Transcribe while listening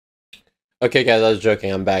Okay, guys, I was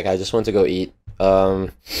joking. I'm back. I just went to go eat.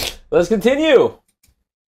 Let's continue.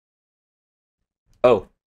 Oh,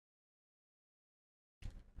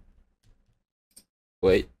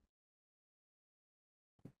 wait.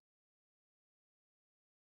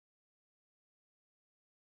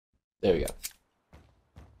 There we go.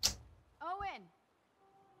 Owen!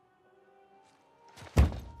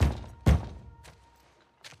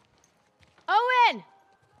 Owen!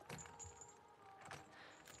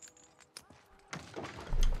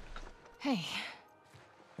 Hey.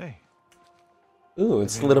 Hey. Ooh,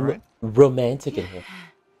 it's a Everything little all right? romantic in here.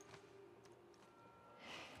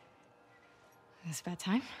 Is it about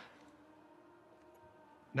time?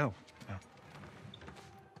 No, no.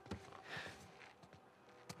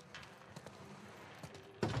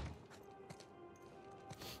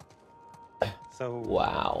 So,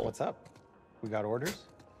 Wow. what's up? We got orders?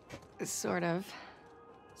 Sort of.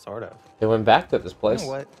 Sort of. They went back to this You place. know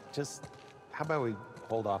what? Just, how about we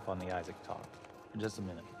hold off on the Isaac talk for just a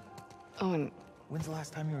minute? Owen, When's the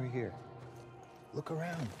last time you were here? Look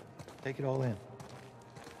around. Take it all in.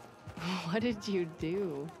 what did you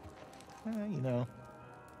do? You know,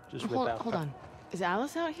 just rip Hold out. on. Is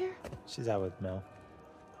Alice out here? She's out with Mel.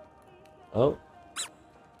 Oh.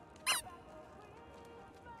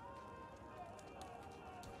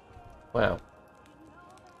 Wow.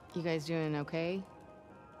 You guys doing okay?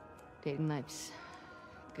 Dating life's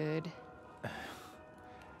good?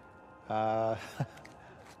 For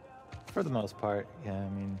the most part, yeah, I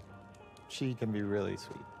mean, she can be really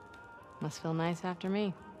sweet. Must feel nice after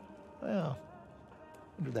me. Well,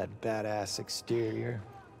 under that badass exterior,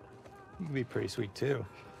 you can be pretty sweet too.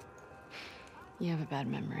 You have a bad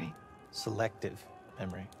memory. Selective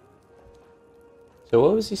memory. So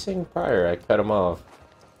what was he saying prior? I cut him off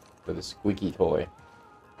with a squeaky toy.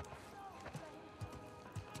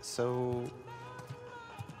 So,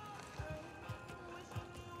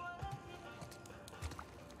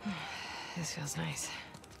 This feels nice.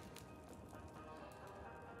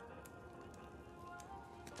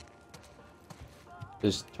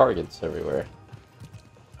 There's targets everywhere.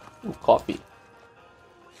 Ooh, coffee.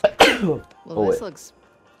 Well, Oh, this wait. looks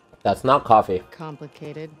That's not coffee.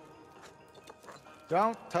 complicated.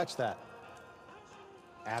 don't touch that.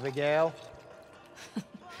 Abigail? Are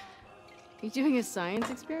you doing a science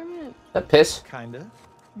experiment? That piss. Kinda.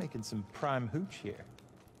 Making some prime hooch here.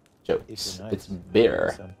 Jokes. you're It's nice.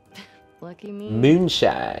 bitter. Some- Lucky me.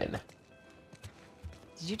 Moonshine.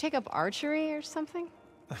 Did you take up archery or something?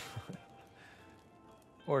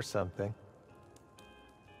 Or something.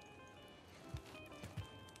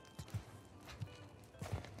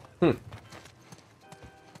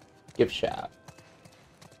 Gift shop.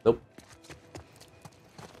 Nope.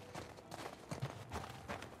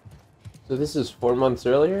 So this is 4 months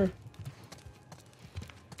earlier?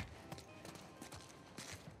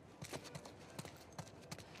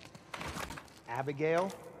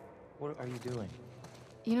 Abigail? What are you doing?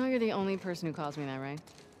 You know you're the only person who calls me that, right?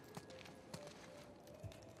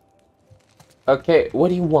 Okay, what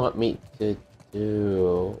do you want me to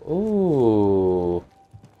do? Ooh.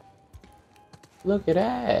 Look at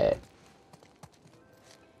that.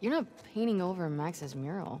 You're not painting over Max's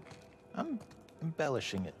mural. I'm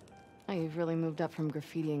embellishing it. Oh, you've really moved up from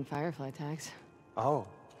graffitiing Firefly tags. Oh,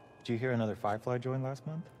 did you hear another Firefly joined last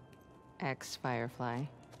month? Ex-Firefly.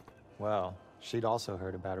 Well, she'd also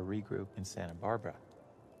heard about a regroup in Santa Barbara.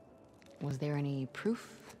 Was there any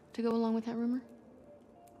proof to go along with that rumor?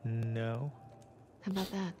 No. How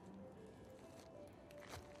about that?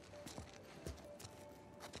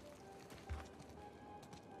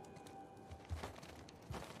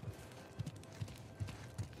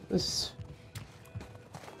 This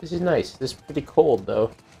is nice. This is pretty cold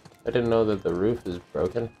though. I didn't know that the roof is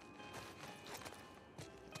broken.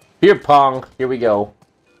 Beer pong. Here we go.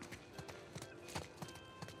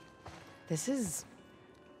 This is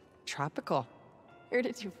tropical. Where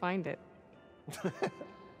did you find it? You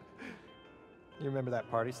remember that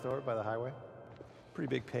party store by the highway? Pretty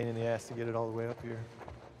big pain in the ass to get it all the way up here.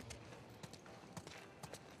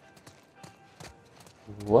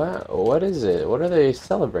 What is it? What are they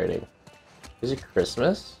celebrating? Is it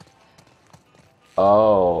Christmas?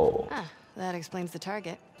 Oh. Ah, that explains the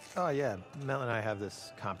target. Oh yeah, Mel and I have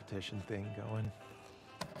this competition thing going.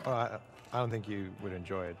 Oh, I don't think you would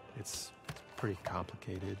enjoy it. It's pretty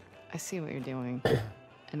complicated. I see what you're doing.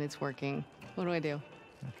 And it's working. What do I do?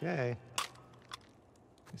 Okay.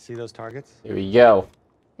 You see those targets? Here we go.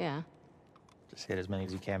 Yeah. Just hit as many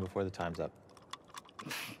as you can before the time's up.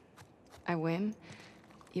 I win.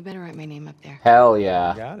 You better write my name up there. Hell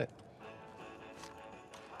yeah. Got it.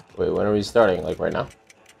 Wait, when are we starting? Like right now?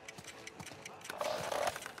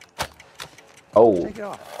 Oh, Take it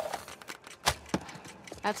off.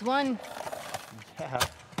 That's one. Yeah,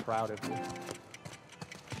 proud of you.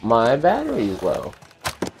 my battery's low.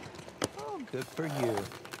 Oh, good for you.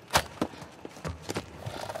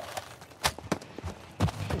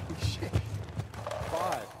 Holy shit.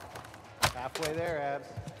 5. Halfway there, Abs.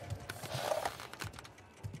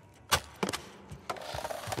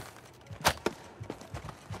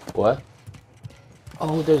 What?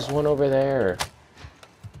 Oh, there's one over there.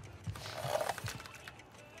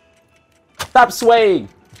 Stop swaying!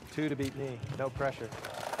 2 to beat me. No pressure.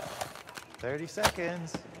 30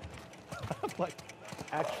 seconds. I'm like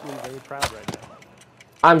actually very proud right now.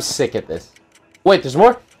 I'm sick at this. Wait, there's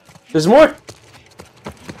more? There's more?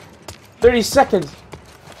 30 seconds.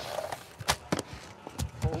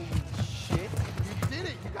 Holy shit. You did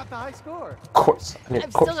it. You got the high score. Of course. I mean, I've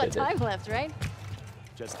of course still I got did. time left, right?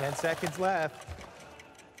 Just 10 seconds left.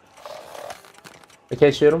 I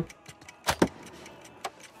can't shoot him?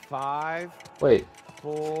 5, Wait.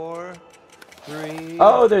 4, 3.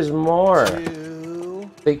 Oh, there's more.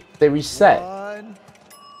 2. They reset. 1.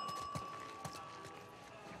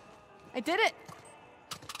 I did it.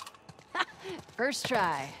 First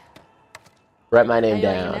try. Write my How name you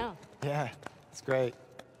like it down. now? Yeah, it's great.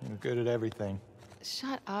 You're good at everything.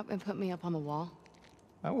 Shut up and put me up on the wall.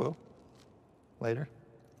 I will. Later.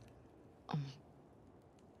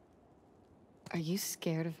 Are you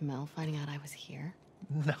scared of Mel finding out I was here?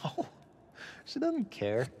 No. She doesn't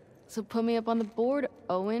care. So put me up on the board,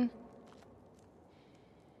 Owen.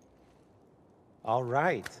 All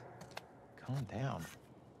right. Calm down.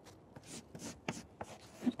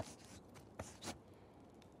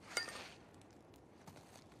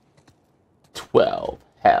 Twelve.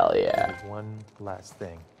 Hell yeah. There's one last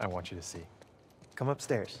thing I want you to see. Come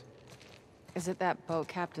upstairs. Is it that boat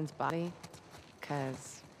captain's body?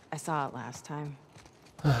 'Cause I saw it last time.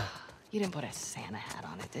 You didn't put a Santa hat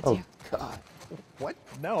on it, did Oh, you? God. What?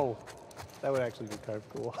 No. That would actually be kind of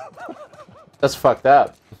cool. That's fucked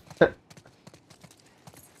up.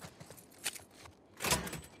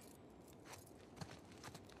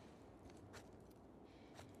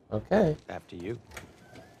 Okay. After you.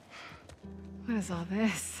 What is all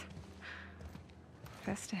this?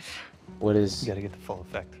 Festive. What is You gotta get the full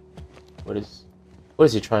effect. what is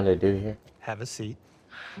he trying to do here? Have a seat.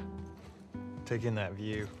 Take in that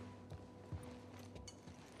view.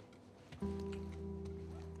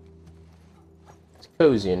 It's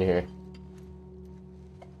cozy in here.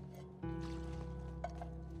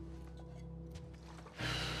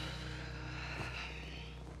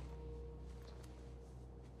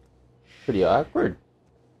 Pretty awkward.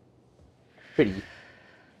 Pretty.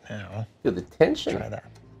 Now, Feel the tension. try that.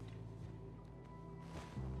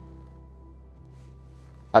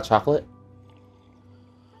 Hot chocolate.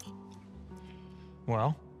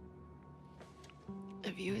 Well,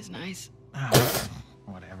 The view is nice.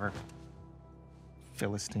 whatever.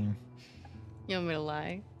 Philistine. You want me to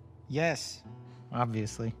lie? Yes,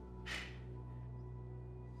 obviously.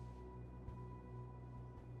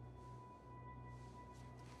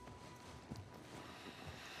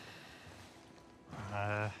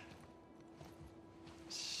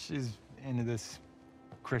 She's into this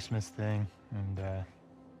Christmas thing, and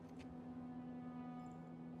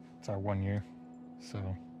it's our 1 year, so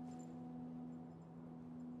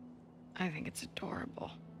I think it's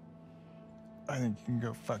adorable. I think you can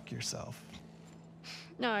go fuck yourself.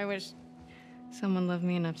 No, I wish someone loved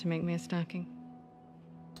me enough to make me a stocking.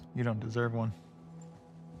 You don't deserve one.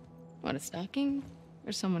 What, a stocking?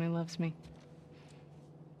 Or someone who loves me?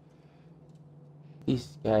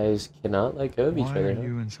 These guys cannot let go of each Why other. are huh?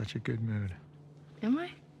 you in such a good mood? Am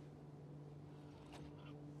I?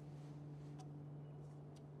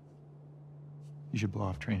 You should blow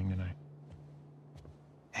off training tonight.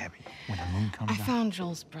 Abby, when the moon comes I out. found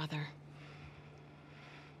Joel's brother.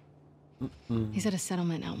 He's at a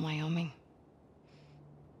settlement out in Wyoming.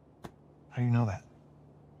 How do you know that?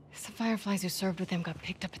 Some fireflies who served with him got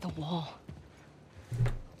picked up at the wall.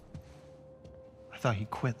 I thought he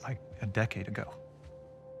quit like a decade ago.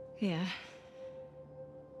 Yeah.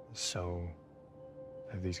 So,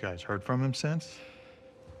 have these guys heard from him since?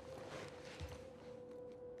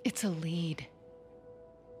 It's a lead.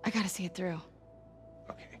 I gotta see it through.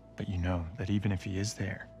 Okay, but you know that even if he is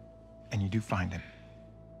there, and you do find him,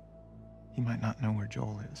 he might not know where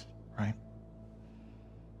Joel is, right?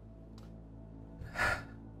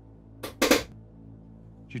 Did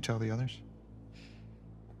you tell the others?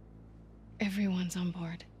 Everyone's on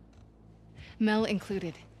board. Mel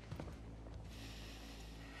included.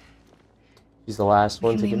 He's the last We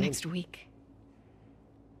one can to leave get next week.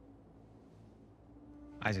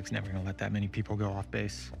 Isaac's never gonna let that many people go off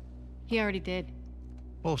base. He already did.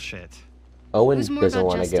 Bullshit. Owen Who's more doesn't about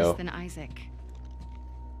want to justice go. than Isaac?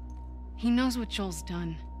 He knows what Joel's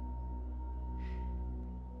done.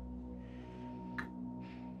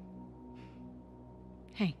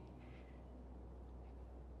 Hey.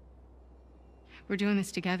 We're doing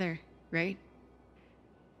this together, right?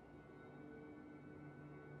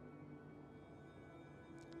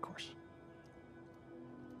 Of course.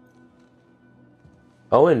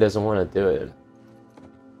 Owen doesn't want to do it.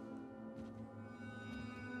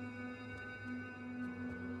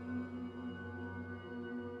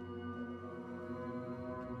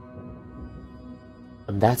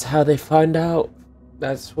 And that's how they find out.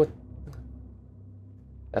 That's what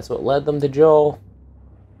led them to Joel.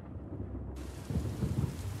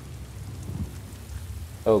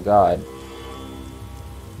 Oh God.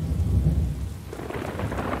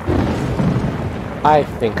 I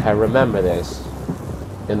think I remember this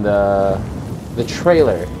in the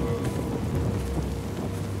trailer.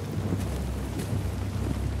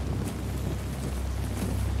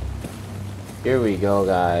 Here we go,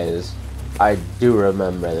 guys. I do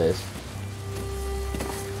remember this.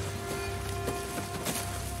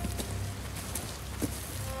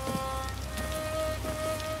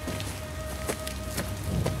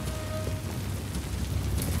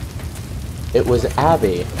 It was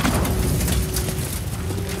Abby.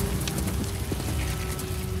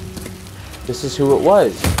 This is who it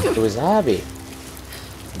was. It was Abby.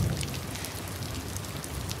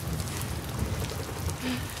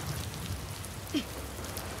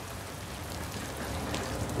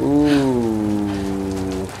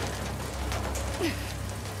 Ooh.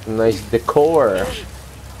 Nice decor.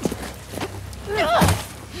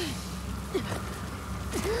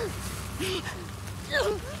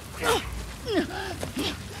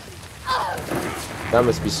 That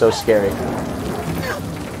must be so scary.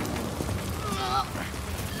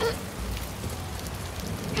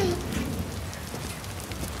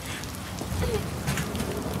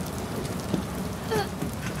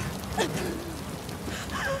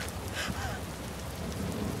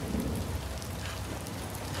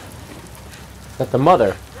 Is that the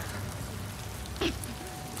mother?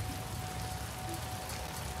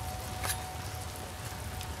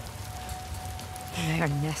 They are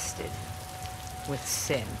nested with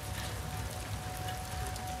sin.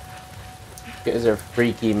 You guys are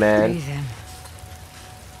freaky, man. Breathe in,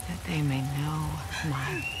 that they may know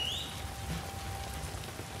mine.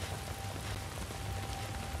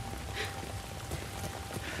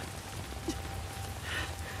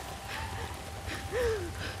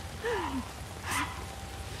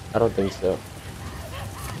 I don't think so.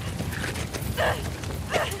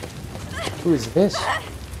 Who is this?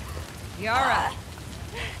 Yara!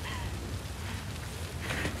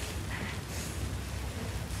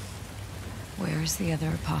 Where is the other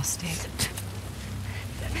apostate?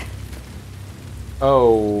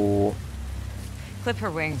 Oh. Clip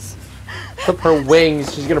her wings. Clip her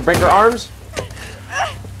wings. She's gonna break her arms?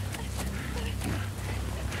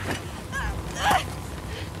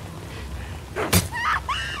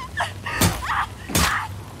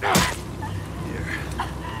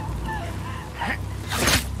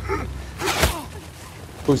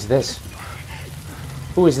 Who's this?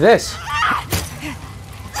 Who is this?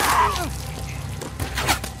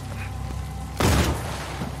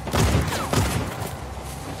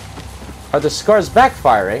 Are the scars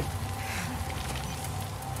backfiring?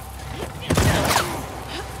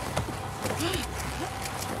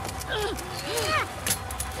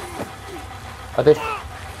 Are they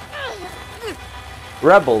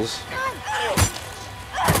rebels?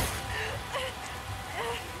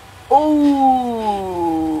 Ooh!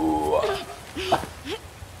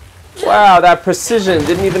 Wow, that precision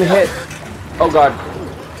didn't even hit. Oh God.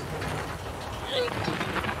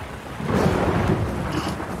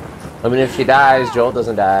 I mean, if she dies, Joel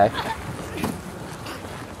doesn't die.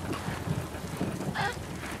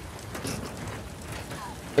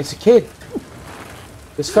 It's a kid.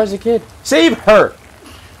 This car's a kid. Save her!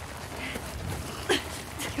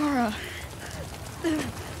 Yara.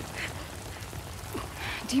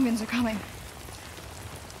 Demons are coming.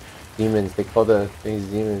 Demons. They call the things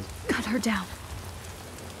demons. Cut her down.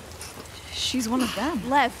 She's one of them.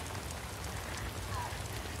 Lev.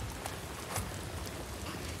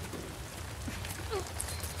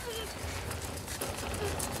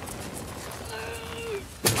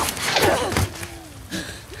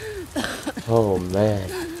 Oh man.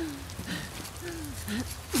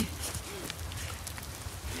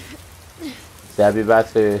 Is Abby about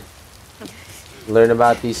to learn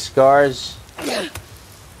about these scars?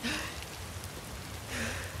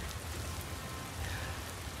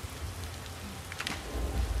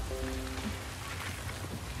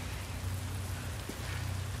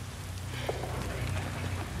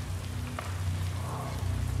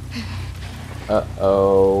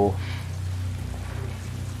 Uh-oh.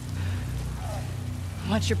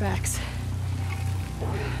 Watch your backs.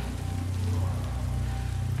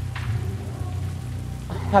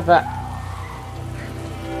 Have that.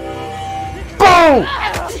 Boom!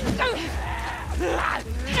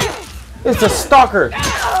 It's a stalker.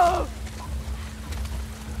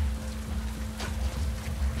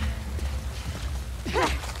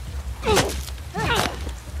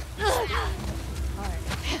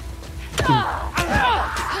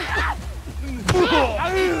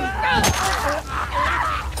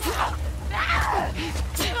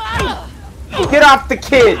 Get off the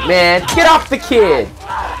kid, man. Get off the kid.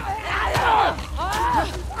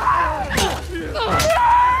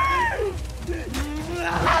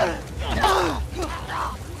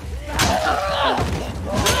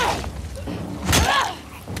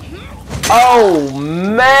 Oh,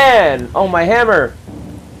 man. Oh, my hammer.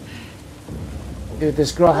 Dude,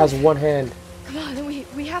 this girl has one hand. Come on,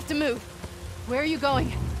 we have to move. Where are you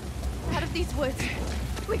going? Out of these woods.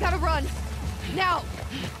 We gotta run. Now.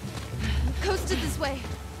 Coasted this way.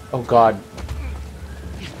 Oh, God.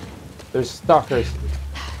 There's stalkers.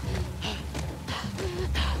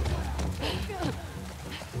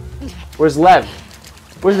 Where's Lev?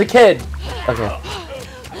 Where's the kid? Okay.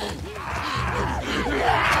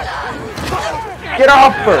 Get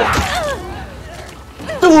off her!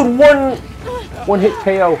 Dude, one hit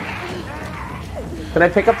KO. Can I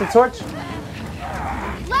pick up the torch?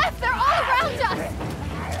 Left! They're all around us!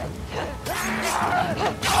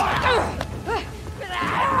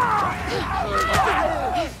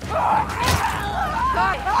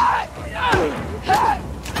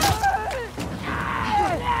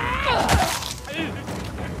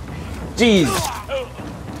 Jeez.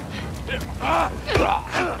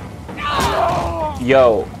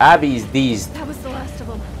 Yo, Abby's these. That was the last of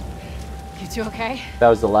them. You two okay? That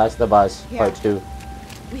was the last of us, Yeah. part 2.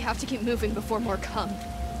 We have to keep moving before more come.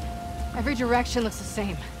 Every direction looks the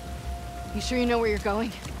same. You sure you know where you're going?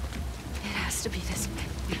 It has to be this way.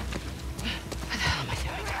 What the hell am I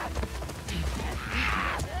doing?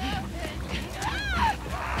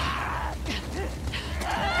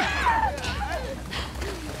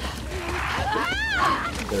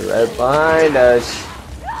 They're right behind us.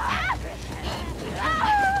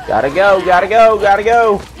 Gotta go, gotta go, gotta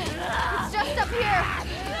go. It's just up here.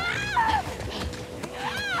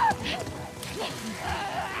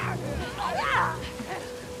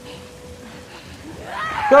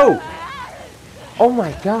 Go! Oh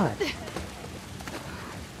my God.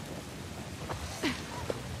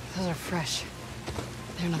 Those are fresh.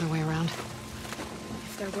 There another way around?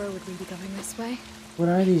 If there were, would we be going this way? What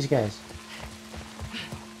are these guys?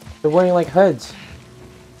 They're wearing like hoods.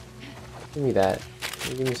 Give me that.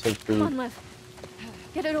 Give me some Come on, food. Lev.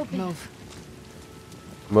 Get it open. Move.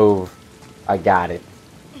 Move. I got it.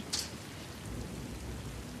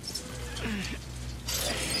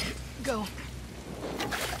 Go.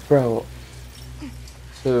 Bro.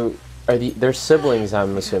 So, are they're siblings,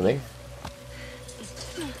 I'm assuming.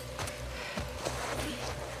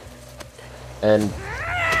 And...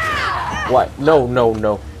 What? No, no,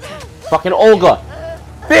 no. Fucking Olga!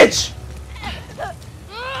 Bitch!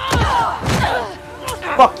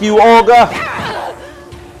 Fuck you, Olga!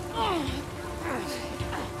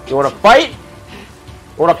 You wanna fight?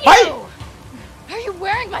 You wanna fight? Are you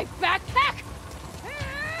wearing my backpack?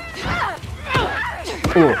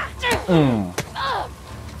 Ooh. Ooh.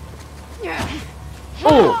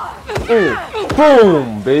 Ooh.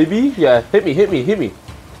 Boom, baby. Yeah, hit me, hit me, hit me.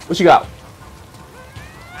 What you got?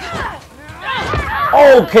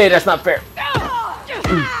 Okay, that's not fair.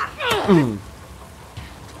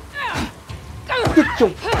 Get your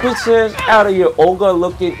bitch ass out of here, Olga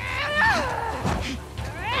looking.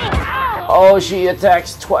 Oh, she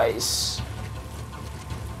attacks twice.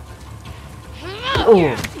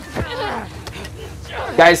 Ooh.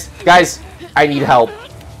 Guys, I need help.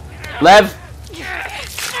 Lev.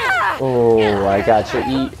 Oh, I got you.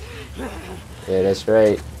 Eat. Yeah, that's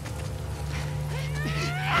right.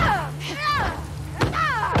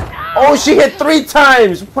 Oh, she hit 3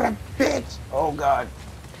 times. What a bitch. Oh, God.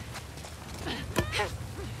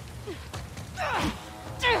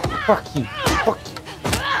 Fuck you. Fuck you.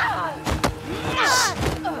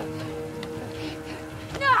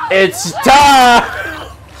 It's time.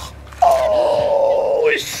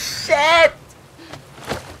 Oh, shit.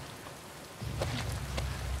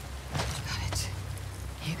 Got it.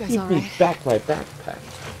 You guys Give me alright? back my backpack.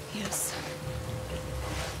 Yes.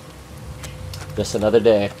 Just another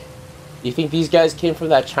day. You think these guys came from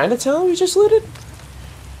that Chinatown we just looted?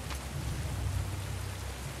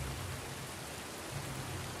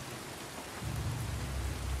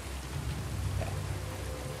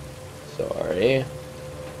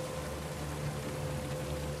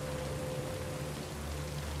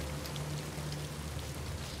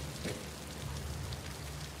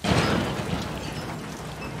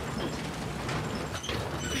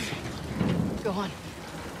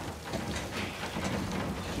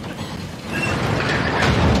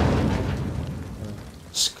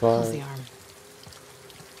 car. How's the arm?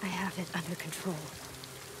 I have it under control.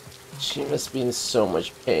 She must be in so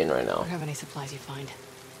much pain right now. Or have any supplies you find?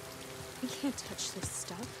 We can't touch this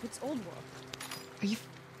stuff. It's old world. Are you...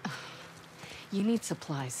 You need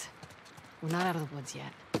supplies. We're not out of the woods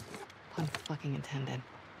yet. Pun fucking intended.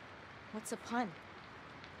 What's a pun?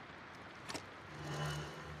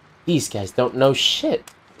 These guys don't know shit.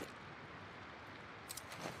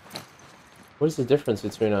 What is the difference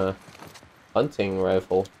between a hunting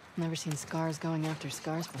rifle? Never seen scars going after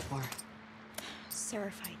scars before.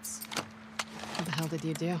 Seraphites. What the hell did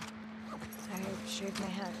you do? I shaved my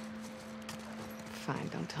head. Fine,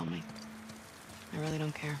 don't tell me. I really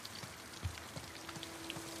don't care.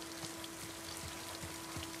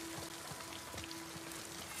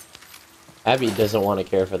 Abby doesn't want to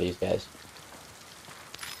care for these guys.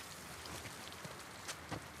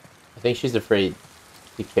 I think she's afraid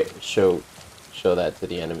to show that to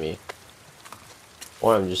the enemy.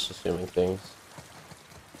 Or I'm just assuming things.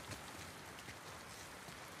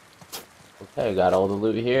 Okay, I got all the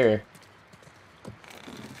loot here.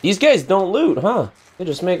 These guys don't loot, huh? They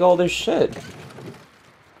just make all their shit.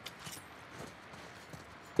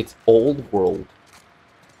 It's old world.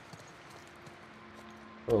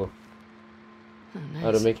 Oh. Oh, nice.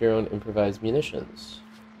 How to make your own improvised munitions.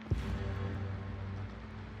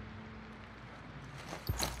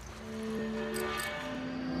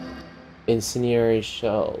 Incendiary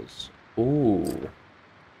shells. Ooh.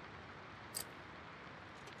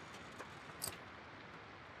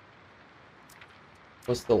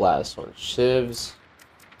 What's the last one? Shivs.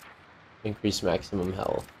 Increase maximum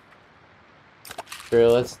health. Sure,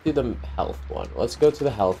 let's do the health one. Let's go to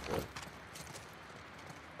the health one.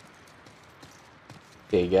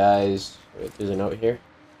 Okay, guys. Wait, there's a note here.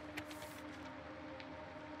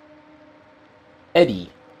 Eddie.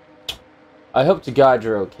 I hope to God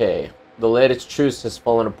you're okay. The latest truce has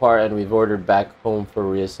fallen apart and we've ordered back home for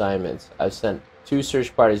reassignments. I've sent 2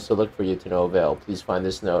 search parties to look for you to no avail. Please find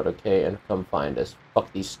this note, okay? And come find us.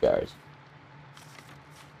 Fuck these scars.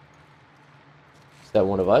 Is that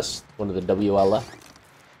one of us? One of the WLF?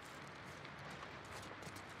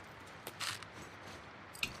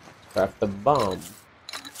 Craft the bomb.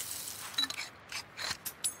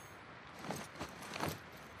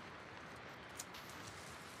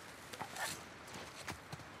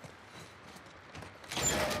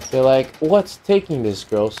 They're like, what's taking this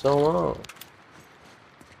girl so long?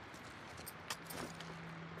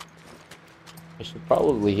 I should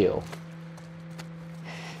probably heal.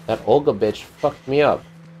 That Olga bitch fucked me up.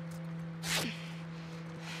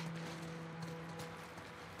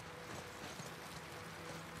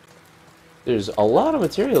 There's a lot of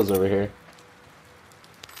materials over here.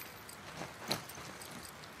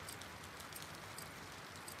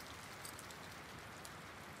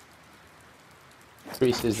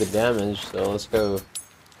 Increases the damage, so let's go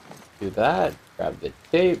do that. Grab the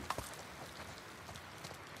tape.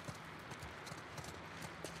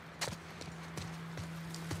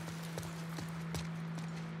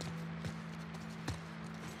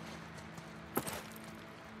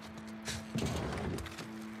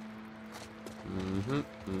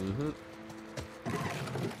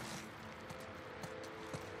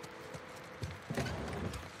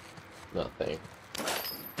 Nothing.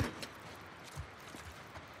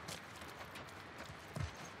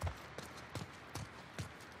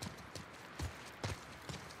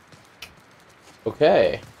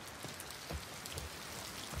 Okay.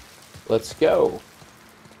 Let's go.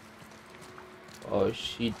 Oh,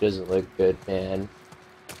 she doesn't look good, man.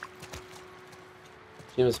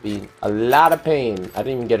 She must be in a lot of pain. I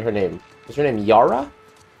didn't even get her name. Is her name Yara?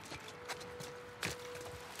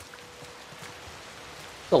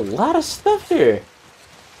 There's a lot of stuff here.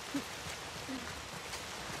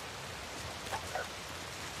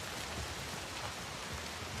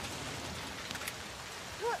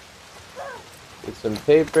 Get some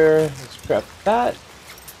paper. Let's grab that.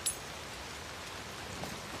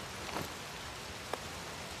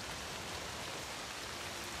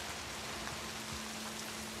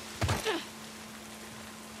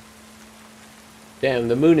 Damn,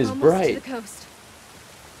 the moon is Almost bright. to the coast.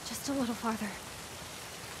 Just a little farther.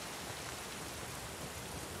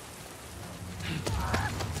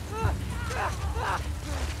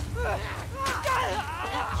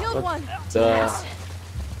 Killed one.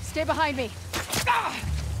 Stay behind me.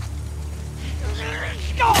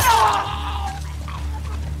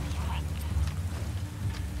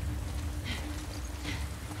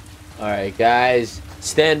 Alright, guys.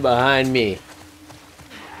 Stand behind me.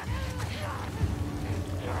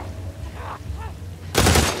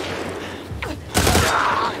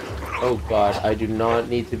 Oh god, I do not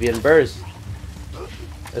need to be in burst.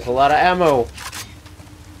 There's a lot of ammo.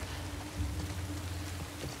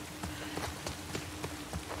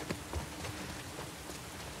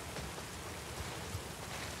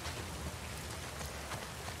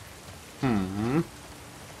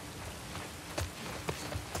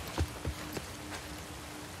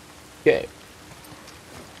 Okay.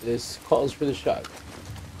 This calls for the shot.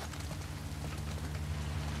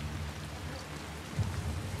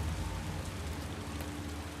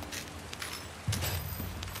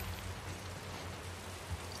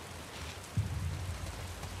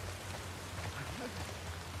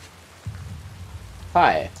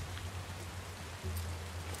 Hi.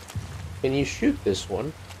 Can you shoot this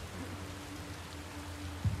one?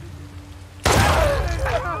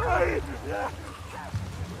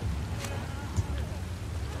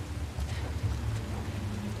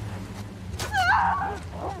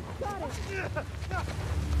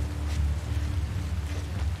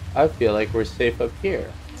 I feel like we're safe up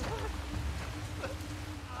here.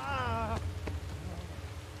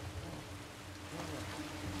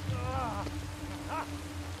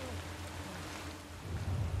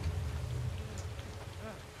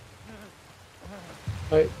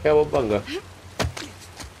 Alright, cowabunga.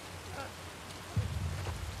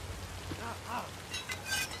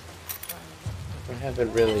 I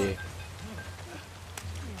haven't really...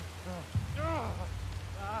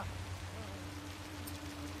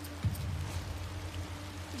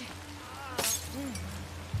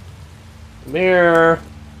 Come here.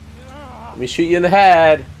 Let me shoot you in the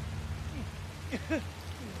head.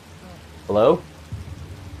 Hello?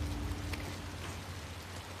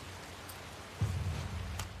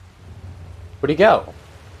 Where'd he go?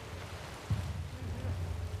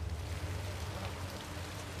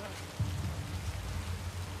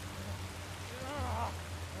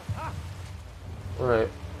 Alright,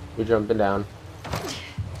 we're jumping down.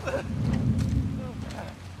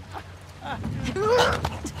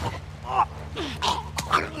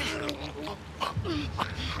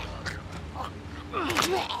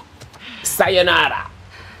 Sayonara!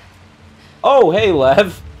 Oh, hey,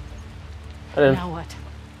 Lev. Now what?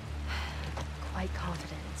 Quite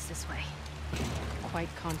confident it's this way. Quite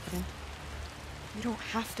confident? You don't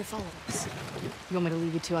have to follow us. You want me to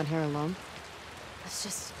leave you two out here alone? Let's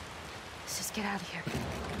just get out of here.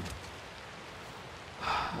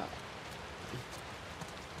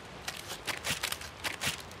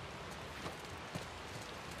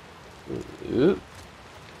 Ooh.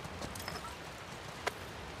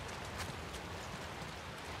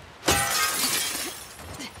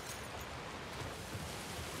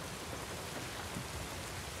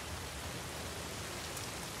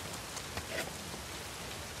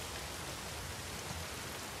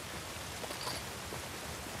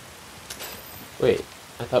 Wait,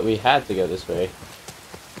 I thought we had to go this way.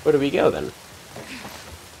 Where do we go then?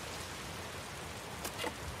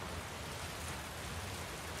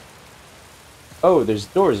 Oh, there's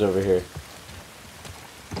doors over here.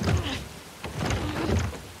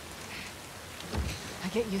 I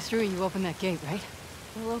get you through, you open that gate, right?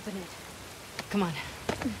 We'll open it. Come on.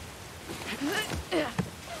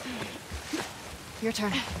 Your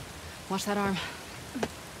turn. Watch that arm.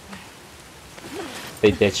 They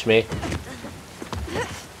ditched me.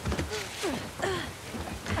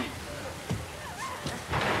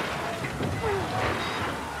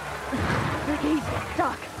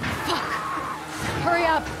 Doc. Fuck. Hurry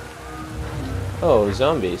up. Oh,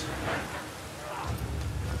 zombies.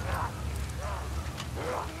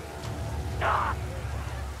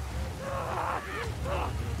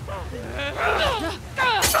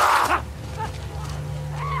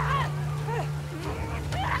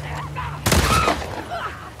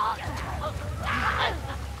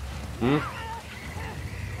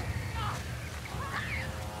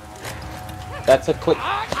 That's a click.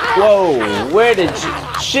 Whoa, where did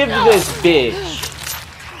you shiv this bitch?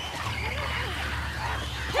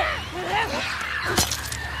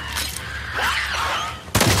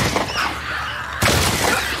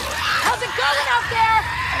 How's it going out there?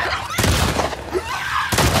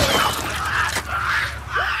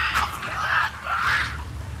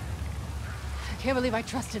 I can't believe I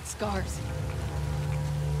trusted Scars.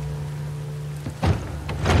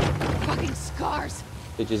 Fucking Scars.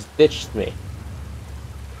 They just ditched me.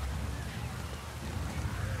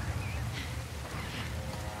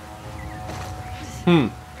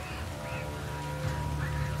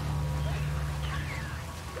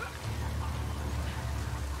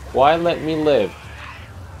 Why let me live?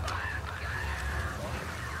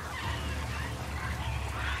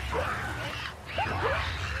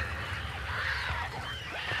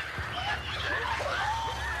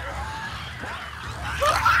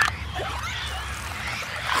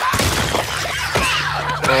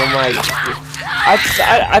 Oh my...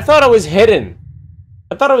 I thought I was hidden.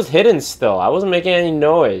 I thought I was hidden still. I wasn't making any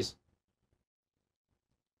noise.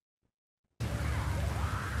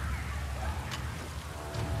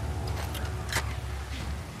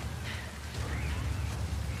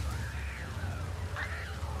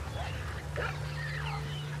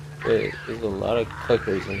 Wait, there's a lot of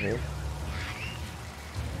clickers in here.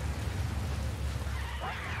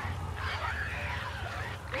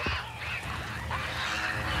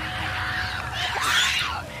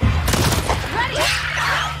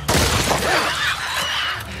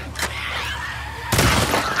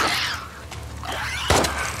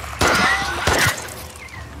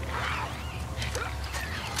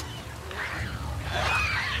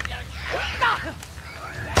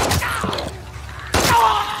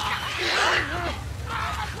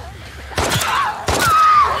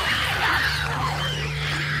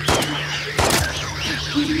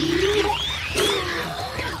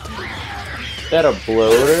 Is that a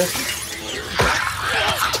bloater?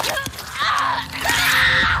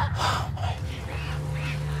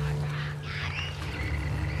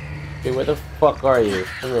 Okay, where the fuck are you?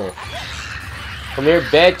 Come here. Come here,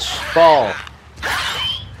 bitch! Fall!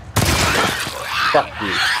 Fuck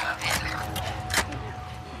you.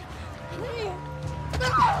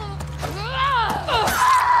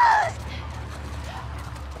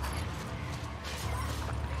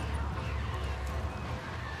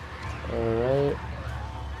 Alright.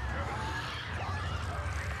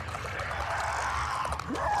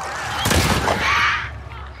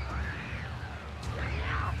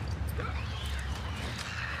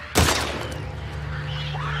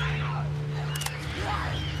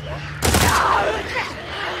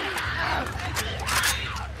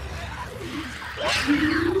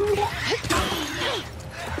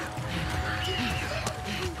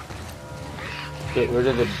 Get rid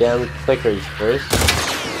of the damn clickers first.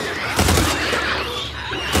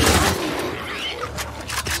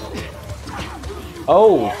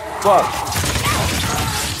 Oh, fuck.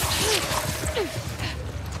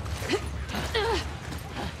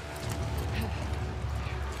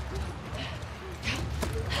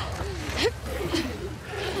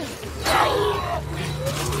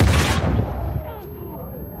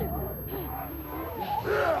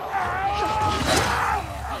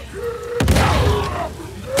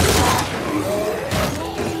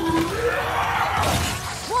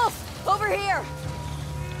 Wolf, over here.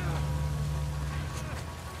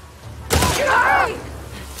 Hurry!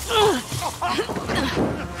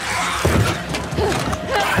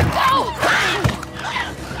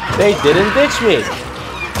 They didn't ditch me.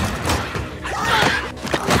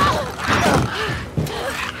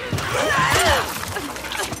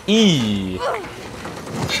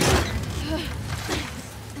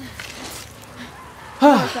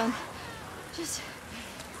 Welcome. Just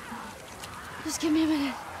give me a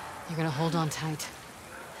minute. You're gonna hold on tight.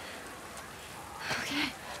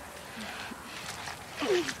 Okay.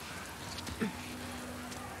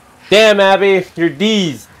 Damn, Abby, you're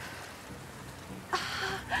D's.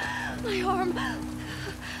 My arm.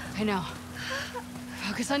 I know.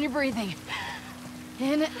 Focus on your breathing.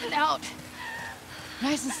 In and out.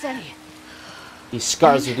 Nice and steady. These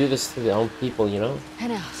scars will do this to their own people, you know?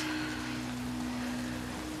 And out.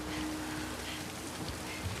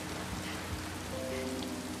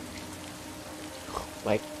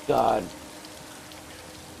 My God.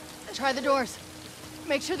 Try the doors.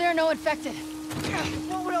 Make sure there are no infected.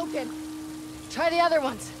 What would open? Try the other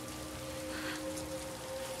ones.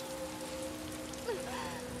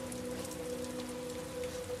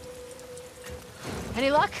 Any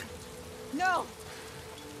luck? No.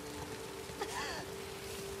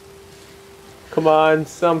 Come on,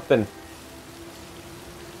 something.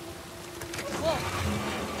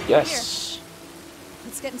 Yes.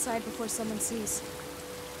 Let's get inside before someone sees.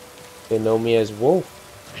 They know me as Wolf.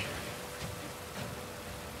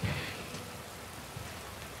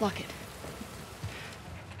 Lock it.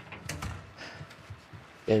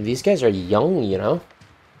 And these guys are young, you know?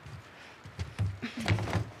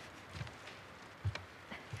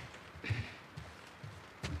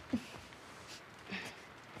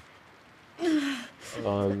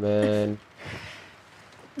 Oh, man.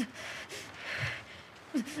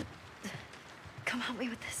 Come help me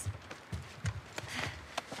with this.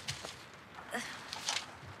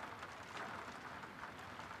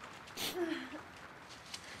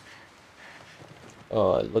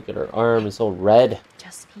 Oh, look at her arm. It's all red.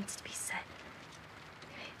 Just needs to be said.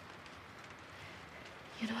 Okay.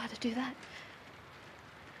 You know how to do that?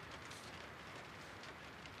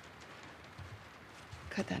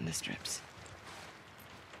 Cut that into strips.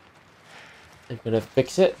 I'm gonna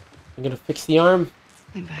fix it. I'm gonna fix the arm.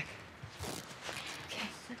 Lean back.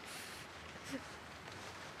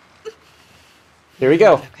 Here we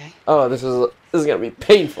go. Okay. Oh, this is gonna be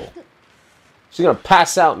painful. She's gonna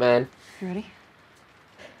pass out, man. You ready?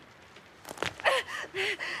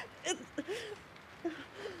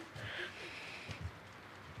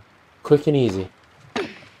 Quick and easy.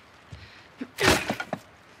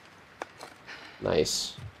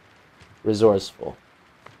 Nice. Resourceful.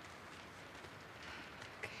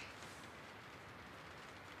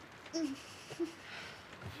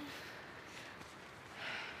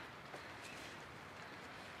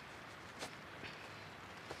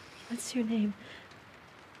 What's your name?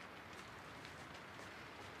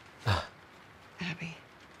 Abby.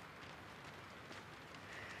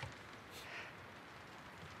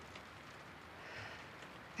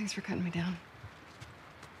 Thanks for cutting me down.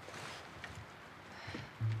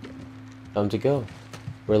 Time to go.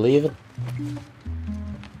 We're leaving.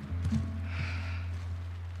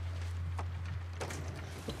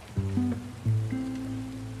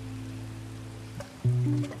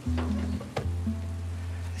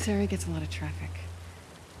 This area gets a lot of traffic.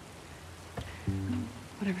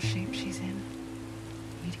 Whatever shape she's in,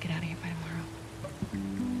 we need to get out of here by tomorrow.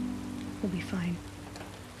 We'll be fine.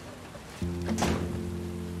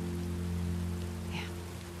 Yeah.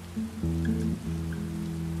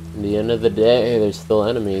 In the end of the day, there's still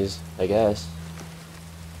enemies, I guess.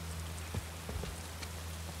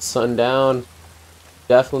 Sundown.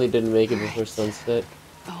 Definitely didn't make it before sunset.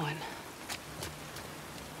 Owen.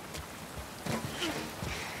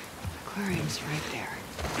 Aquarium's right there.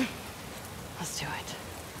 Let's do it.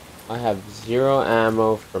 I have 0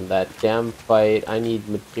 ammo from that damn fight. I need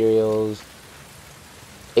materials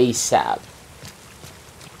ASAP.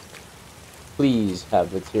 Please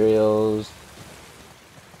have materials.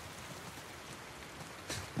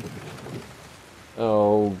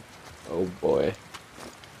 Oh boy.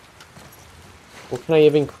 What can I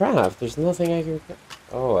even craft? There's nothing I can craft.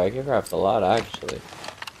 Oh, I can craft a lot, actually.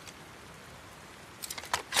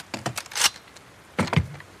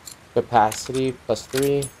 Capacity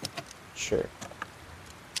 +3. Sure.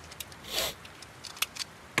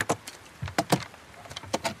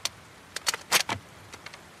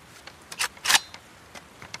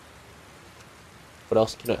 What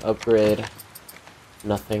else can I upgrade?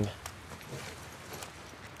 Nothing.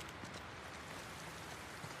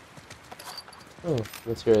 Oh,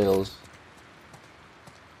 materials.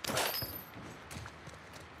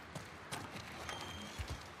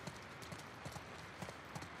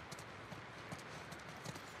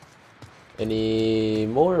 Any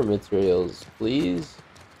more materials, please?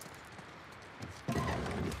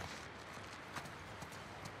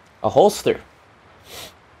 A holster.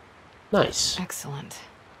 Nice. Excellent.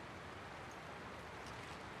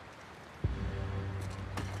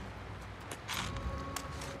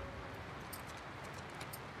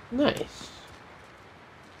 Nice.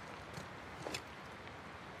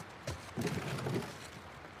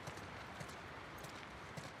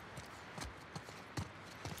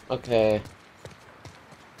 Okay.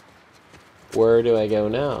 Where do I go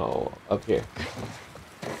now? Up here.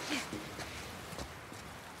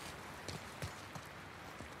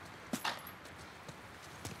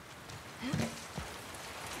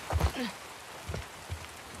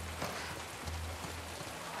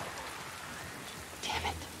 Damn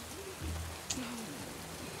it.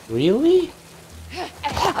 Really?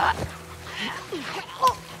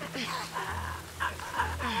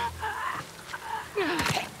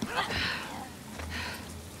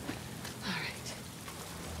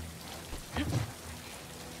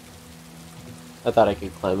 I thought I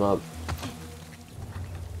could climb up.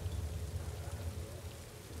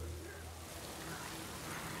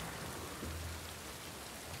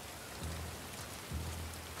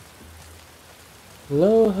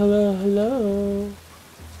 Hello, hello, hello.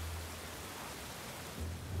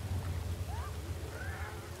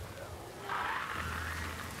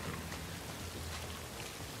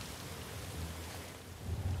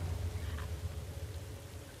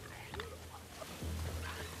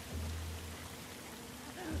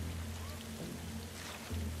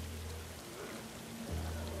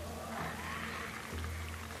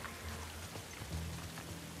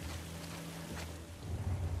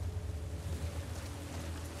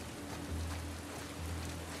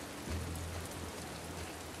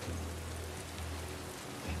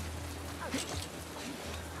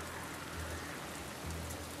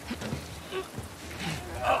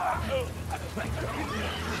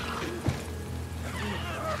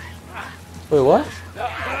 Wait, what?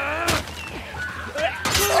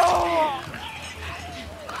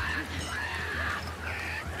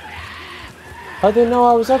 How'd they know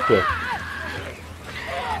I was up here?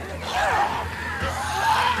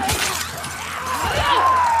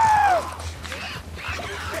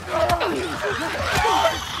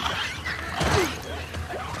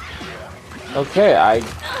 Okay,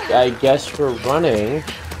 I guess we're running.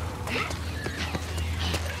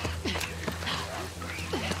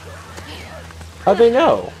 How'd they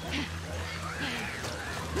know?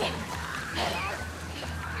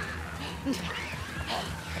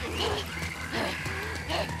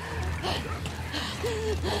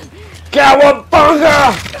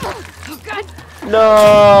 Cowabunga! Oh God!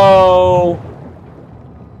 No!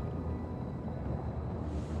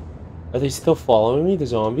 Are they still following me, the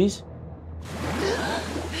zombies?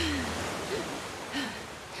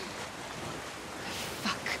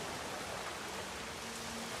 Fuck.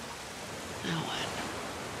 Now what?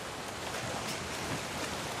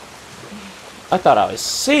 I thought I was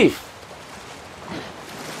safe.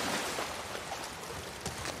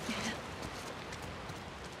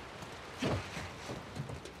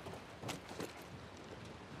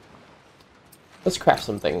 Let's craft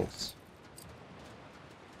some things.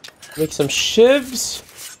 Make some shivs.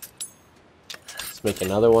 Let's make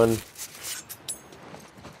another one.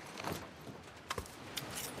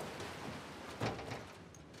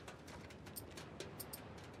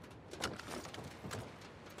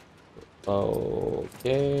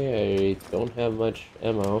 Okay, I don't have much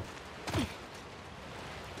ammo.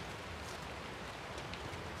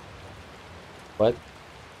 What?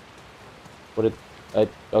 What did I...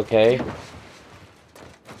 Okay.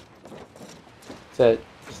 It's a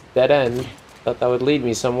dead end. Thought that would lead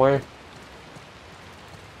me somewhere.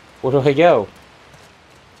 Where do I go?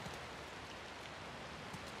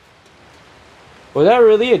 Was that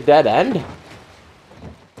really a dead end?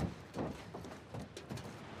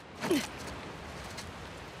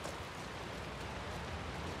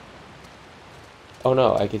 Oh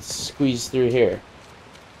no, I could squeeze through here.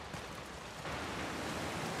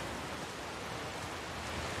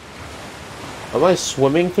 Am I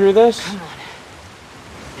swimming through this? Come on.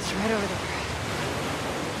 It's right over there.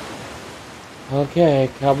 Okay,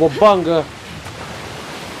 cowabunga.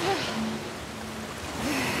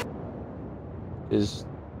 Just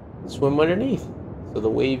swim underneath so the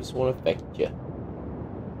waves won't affect you.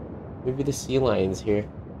 Maybe the sea lion's here.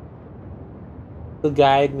 He'll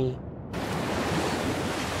guide me. That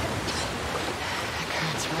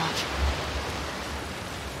current's rough.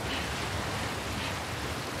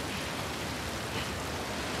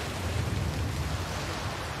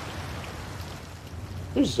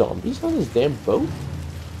 There's zombies on this damn boat?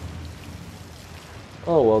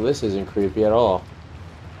 Oh, well, this isn't creepy at all.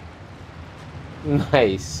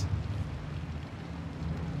 Nice.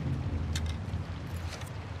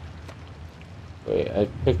 Wait, I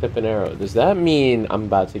picked up an arrow. Does that mean I'm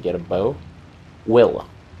about to get a bow? Will.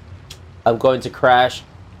 I'm going to crash.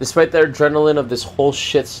 Despite the adrenaline of this whole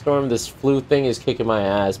shitstorm, this flu thing is kicking my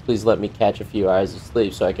ass. Please let me catch a few hours of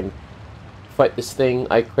sleep so I can fight this thing.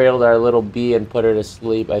 I cradled our little bee and put her to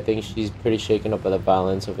sleep. I think she's pretty shaken up by the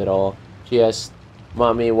violence of it all. She asked,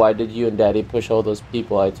 "Mommy, why did you and Daddy push all those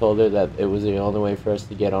people?" I told her that it was the only way for us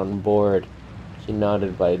to get on board. She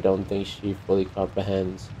nodded, but I don't think she fully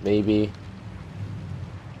comprehends. Maybe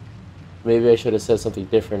I should have said something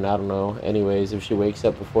different. I don't know. Anyways, if she wakes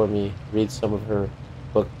up before me, read some of her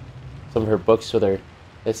books with her.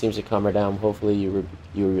 That seems to calm her down. Hopefully, you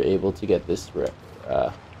were able to get this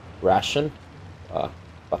ration.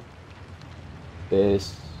 Fuck.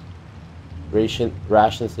 This ration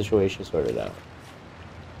situation sorted out.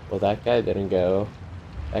 Well, that guy didn't go.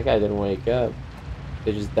 That guy didn't wake up.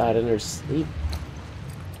 They just died in their sleep.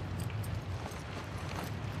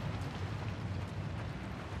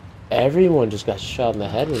 Everyone just got shot in the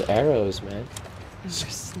head with arrows, man. In their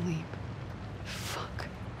sleep. Fuck.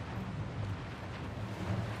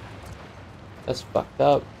 That's fucked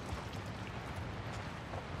up.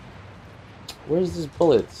 Where's these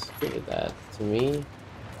bullets? Give that to me.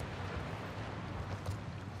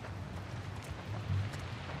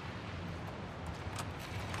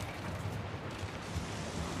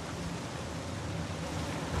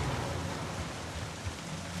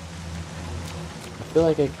 I feel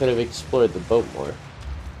like I could have explored the boat more.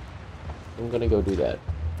 I'm gonna go do that.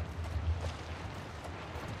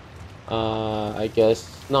 I guess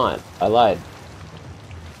not. I lied.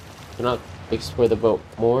 Do not explore the boat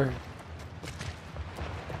more.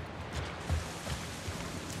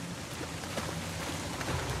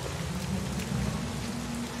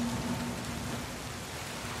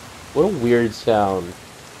 What a weird sound.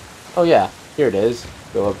 Oh yeah, here it is.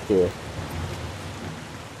 Go up here.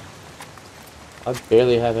 I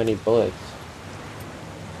barely have any bullets.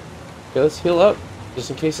 Okay, let's heal up. Just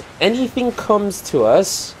in case anything comes to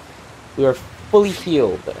us, we are fully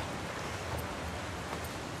healed.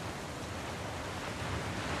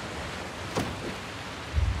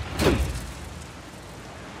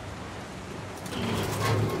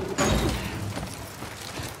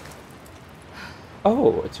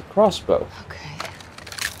 Oh, it's a crossbow. Okay.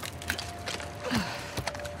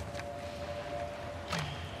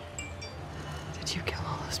 Did you kill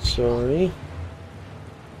all those people? Sorry.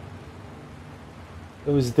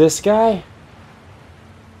 It was this guy?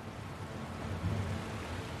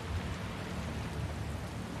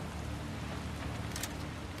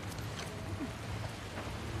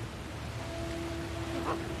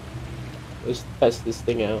 Let's test this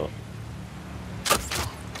thing out.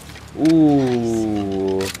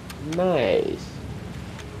 Ooh, nice.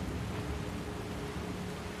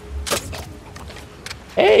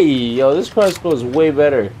 Hey, yo, this crossbow is way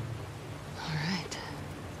better. All right.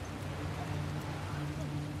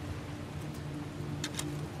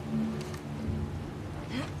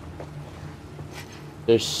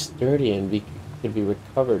 They're sturdy and can be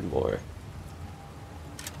recovered more.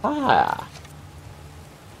 Ah.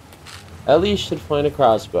 Ellie should find a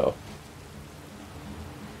crossbow.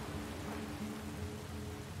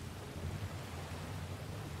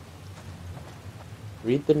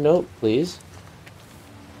 Read the note, please.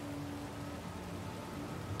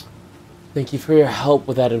 Thank you for your help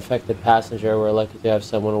with that infected passenger. We're lucky to have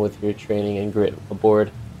someone with your training and grit aboard.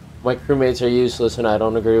 My crewmates are useless, and I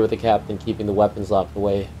don't agree with the captain keeping the weapons locked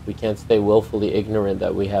away. We can't stay willfully ignorant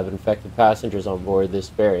that we have infected passengers on board this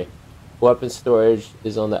ferry. Weapon storage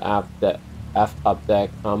is on the aft top deck,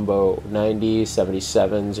 combo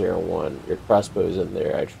 907701. Your crossbow is in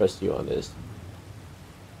there. I trust you on this.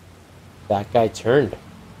 That guy turned.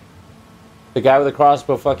 The guy with the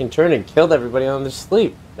crossbow fucking turned and killed everybody on their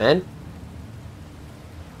sleep, man.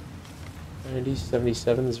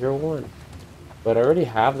 907701. But I already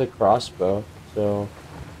have the crossbow, so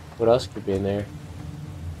what else could be in there?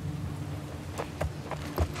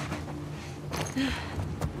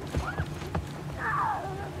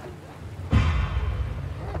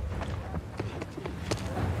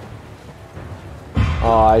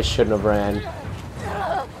 Oh, I shouldn't have ran.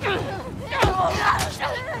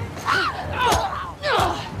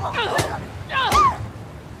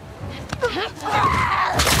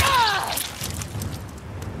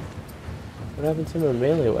 What happened to my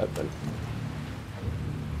melee weapon?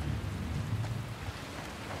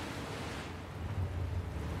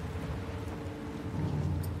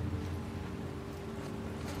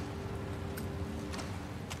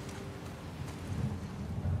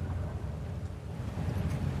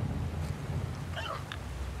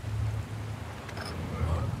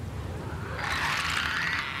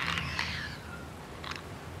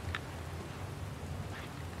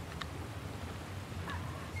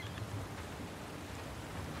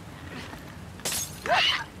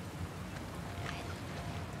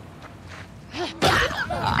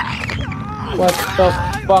 What the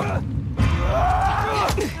fuck?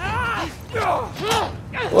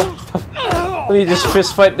 What the f- Let me just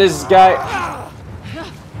fist fight this guy.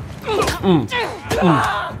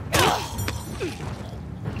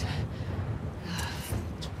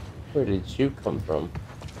 Where did you come from?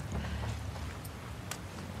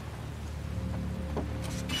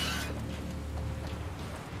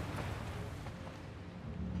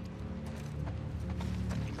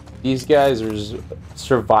 These guys are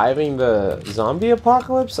surviving the zombie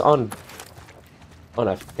apocalypse on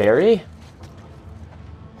a ferry?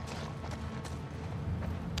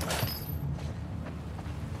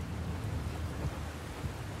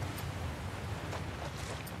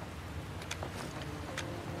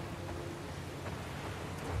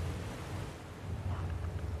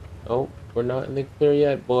 Oh, we're not in the clear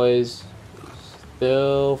yet, boys.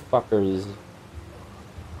 Still fuckers.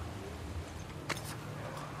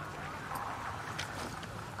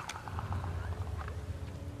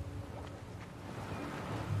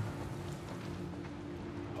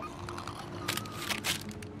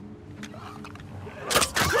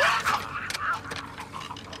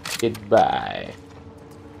 Goodbye.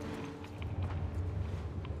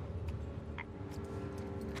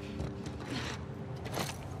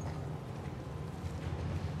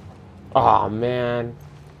 Aw, man.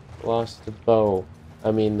 Lost the bow.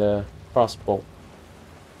 I mean the crossbow.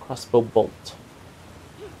 Crossbow bolt.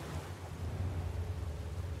 Is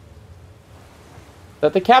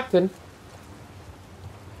that the captain?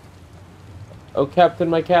 Oh, captain,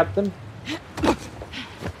 my captain.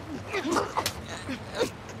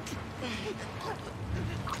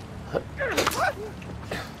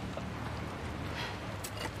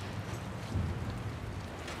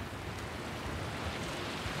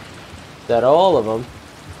 Is that all of them?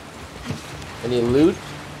 Any loot?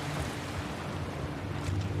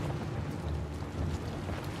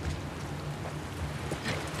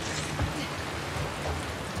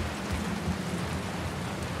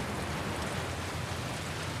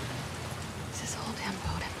 Is this holding damn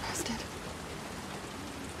boat infested?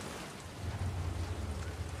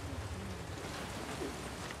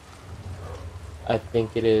 I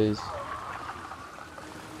think it is.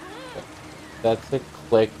 That's a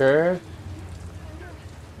clicker.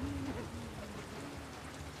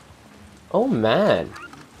 Oh man.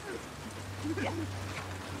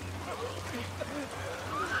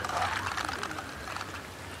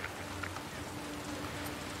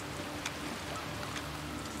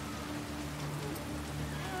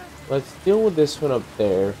 Let's deal with this one up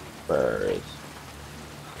there first.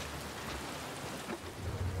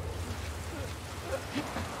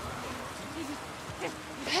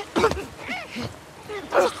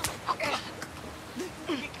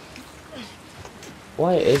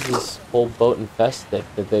 Why is this whole boat infested?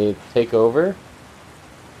 Did they take over?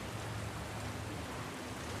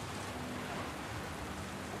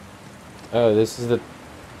 Oh, this is the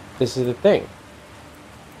thing.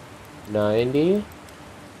 90,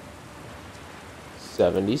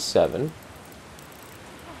 77,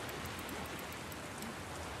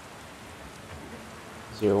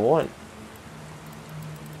 01.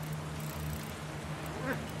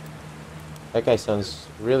 That guy sounds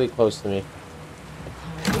really close to me.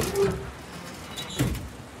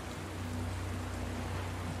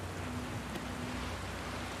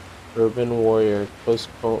 Urban Warrior, close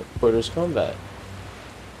quarters combat.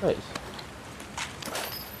 Nice.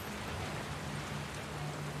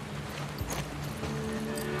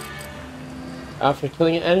 After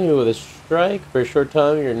killing an enemy with a strike, for a short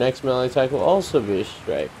time, your next melee attack will also be a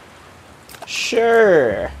strike.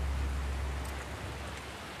 Sure!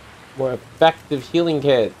 More effective healing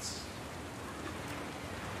kits.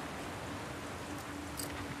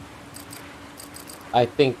 I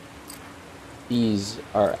think these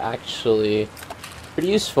are actually pretty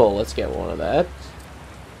useful. Let's get one of that.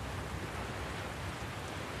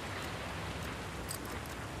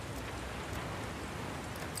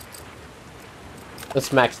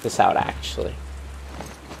 Let's max this out, actually.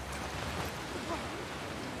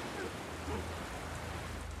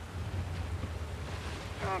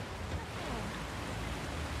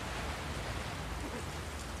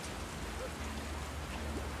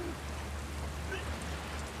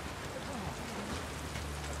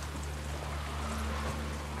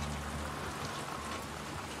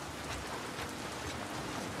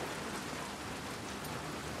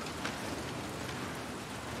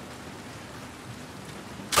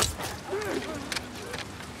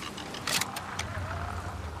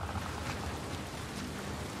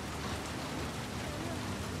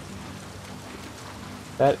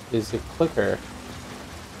 That is a clicker.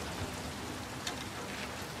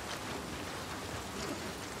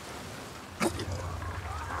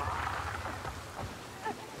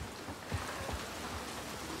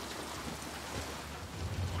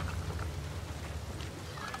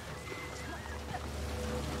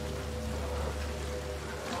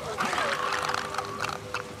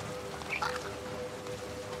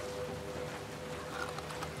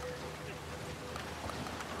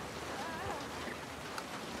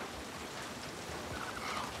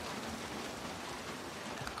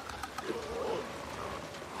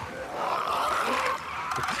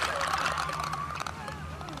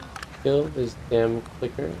 Kill this damn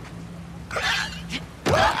clicker.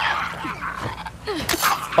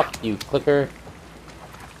 Fuck you, clicker.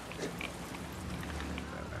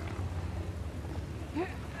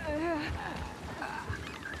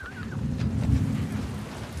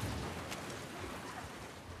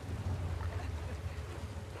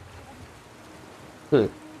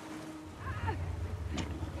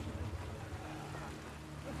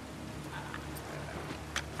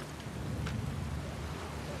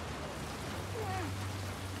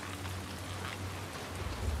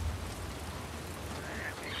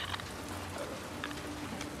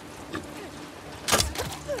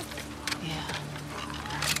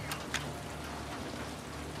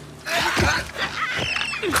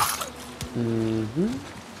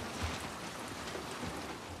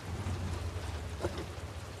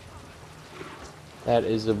 That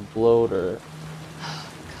is a bloater.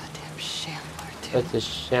 Goddamn shambler, too. That's a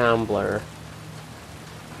shambler.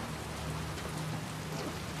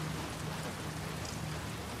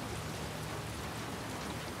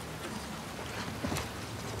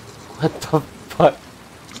 What the fuck?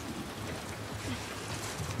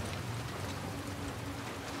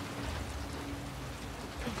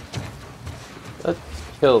 Let's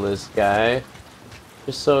kill this guy.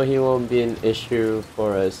 Just so he won't be an issue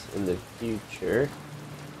for us in the future.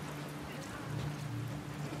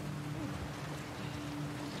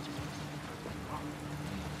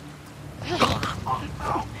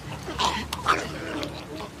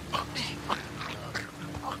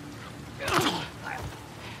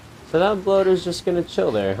 So that bloater's just gonna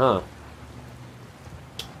chill there, huh?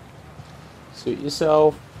 Suit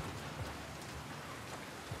yourself.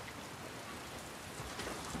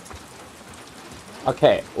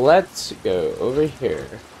 Okay, let's go over here.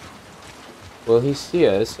 Will he see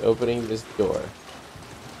us opening this door?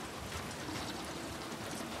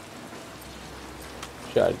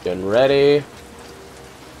 Shotgun ready.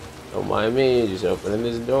 Don't mind me, just opening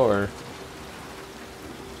this door.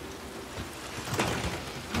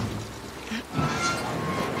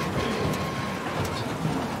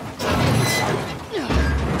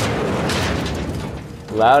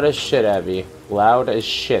 Loud as shit, Abby. Loud as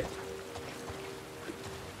shit.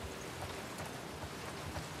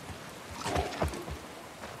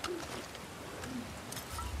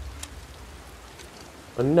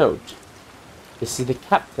 A note. To see the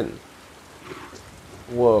captain.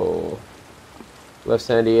 Whoa. Left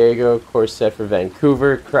San Diego, course set for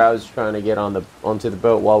Vancouver. Crowds trying to get onto the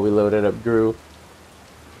boat while we loaded up Gru.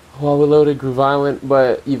 While we loaded Gru Violent,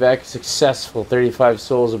 but evac successful. 35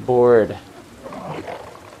 souls aboard.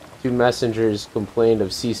 2 messengers complained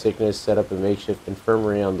of seasickness, set up a makeshift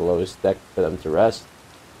infirmary on the lowest deck for them to rest.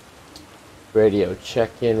 Radio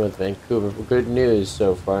check-in with Vancouver. Good news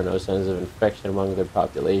so far, no signs of infection among their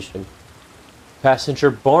population.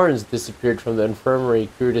 Passenger Barnes disappeared from the infirmary.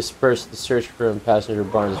 Crew dispersed to search for him. Passenger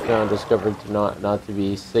Barnes found, discovered to not to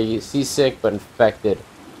be seasick but infected.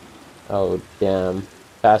 Oh damn.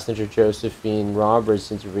 Passenger Josephine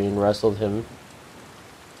Roberts intervened, wrestled him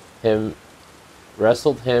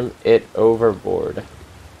it overboard.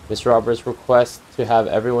 Miss Roberts' request to have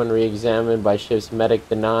everyone re-examined by ship's medic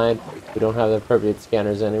denied. We don't have the appropriate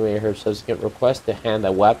scanners anyway. Her subsequent request to hand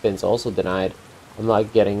the weapons also denied. I'm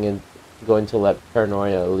not going to let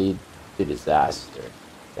paranoia lead to disaster.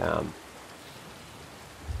 Damn.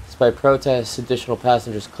 Despite protests, additional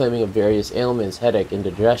passengers claiming of various ailments, headache,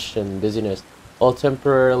 indigestion, dizziness, all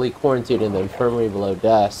temporarily quarantined in the infirmary below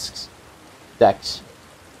decks.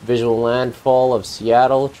 Visual landfall of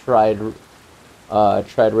Seattle. Tried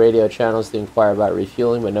radio channels to inquire about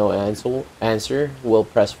refueling, but no answer. Will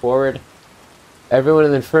press forward. Everyone in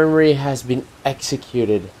the infirmary has been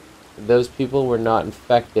executed. Those people were not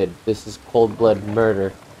infected. This is cold-blooded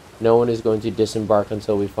murder. No one is going to disembark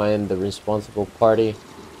until we find the responsible party.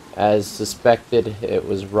 As suspected, it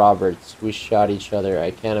was Roberts. We shot each other. I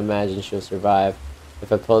can't imagine she'll survive.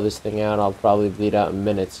 If I pull this thing out, I'll probably bleed out in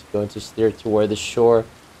minutes. Going to steer toward the shore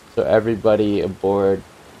so everyone aboard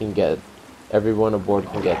can get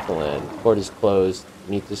to land. Port is closed.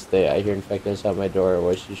 Need to stay. I hear infected outside my door.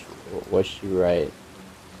 Was she right?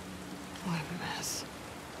 What a mess.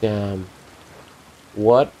 Damn.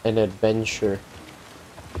 What an adventure.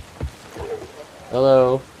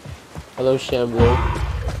 Hello. Hello, Shambler.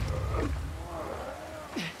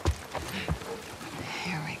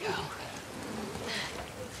 Here we go.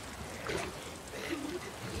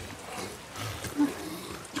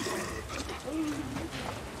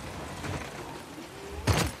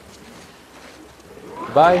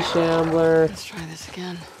 Bye, Shambler. Let's try this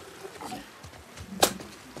again.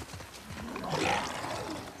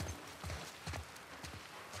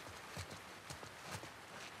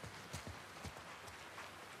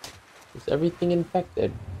 Is everything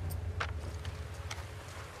infected?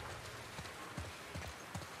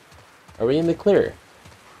 Are we in the clear?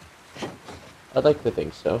 I'd like to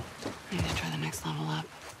think so. I need to try the next level up.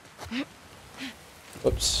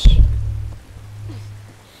 Whoops.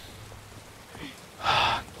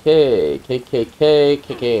 KKK.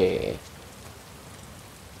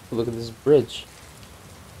 Look at this bridge.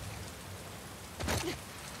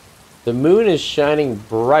 The moon is shining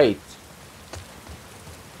bright.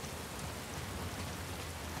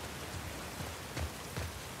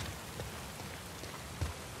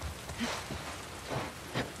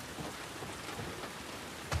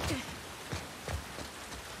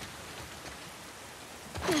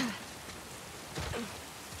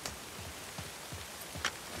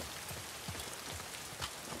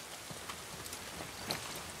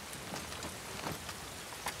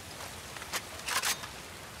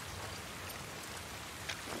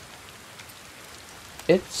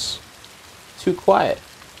 It's too quiet.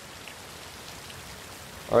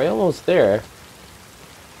 Are we almost there?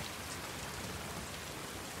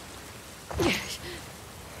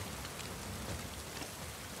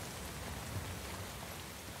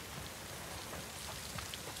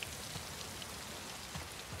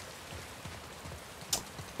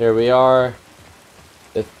 Here we are.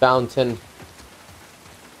 The fountain.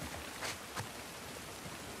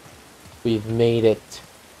 We've made it.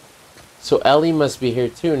 So Ellie must be here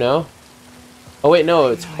too, no? Oh wait, no,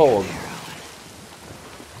 it's cold.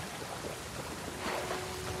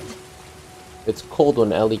 It's cold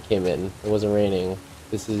when Ellie came in. It wasn't raining.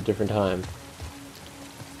 This is a different time.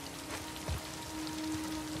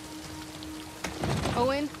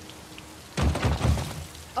 Owen?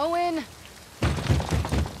 Owen?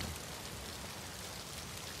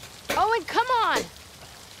 Owen, come on!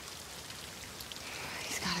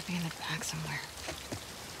 He's gotta be in the back somewhere.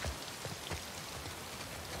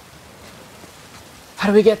 How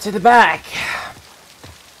do we get to the back?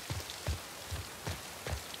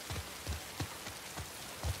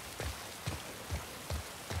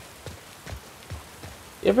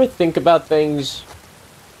 You ever think about things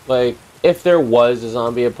like, if there was a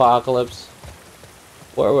zombie apocalypse,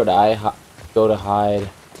 where would I go to hide?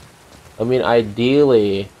 I mean,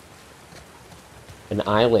 ideally, an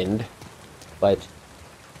island, but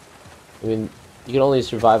I mean, you can only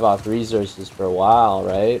survive off resources for a while,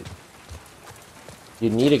 right?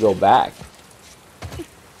 You need to go back.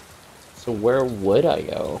 So where would I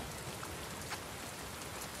go?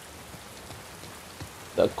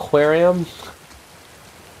 The aquarium?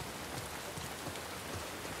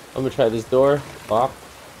 I'm gonna try this door. Lock.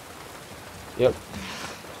 Yep.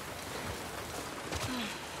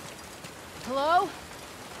 Hello?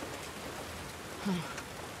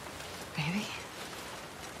 Baby?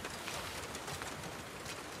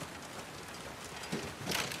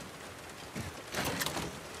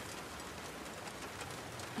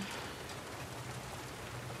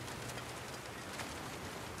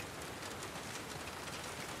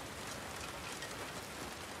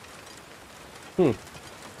 Hmm.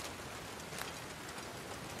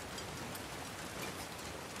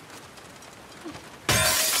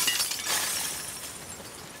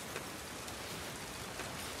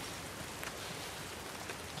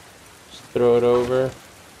 Just throw it over.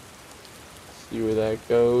 See where that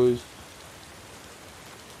goes.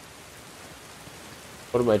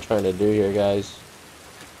 What am I trying to do here, guys?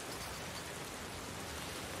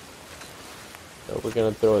 So we're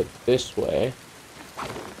gonna throw it this way.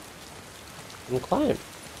 And climb.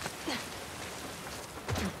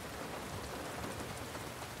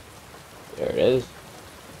 There it is.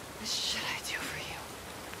 What should I do for you?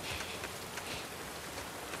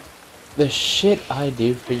 The shit I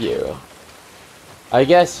do for you. I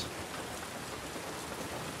guess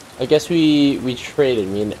we traded,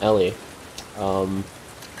 me and Ellie.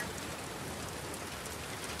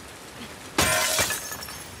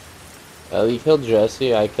 Ellie killed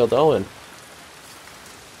Jesse, I killed Owen.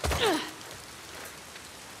 I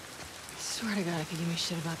swear to God, if you give me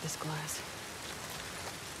shit about this glass.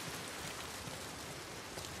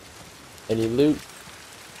 Any loot?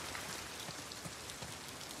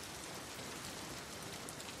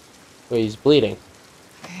 Wait, he's bleeding.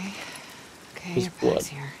 Okay. Okay, His your blood. bag's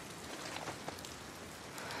here.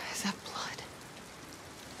 Is that blood?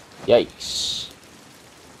 Yikes.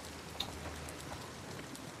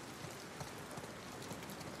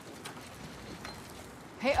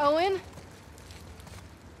 Hey, Owen?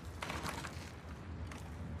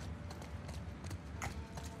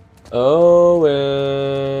 Owen.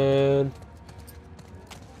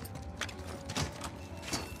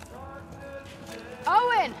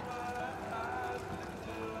 Owen!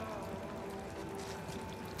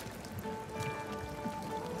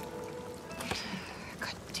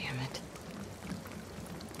 God damn it.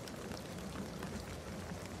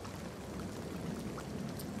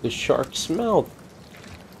 The shark's mouth.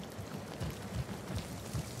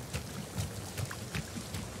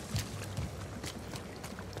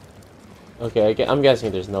 Okay, I'm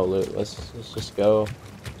guessing there's no loot. Let's just go.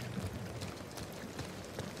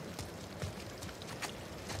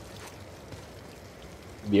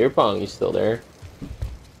 Beer pong, he's still there.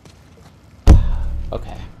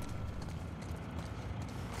 Okay.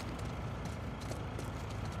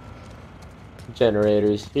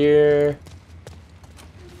 Generators here.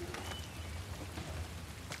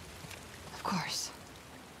 Of course.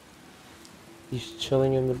 He's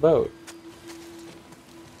chilling in the boat.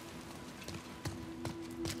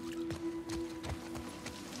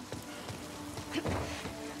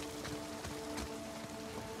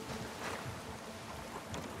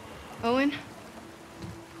 Owen?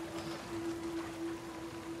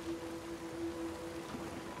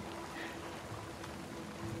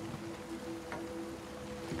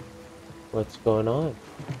 What's going on?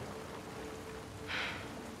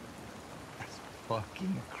 That's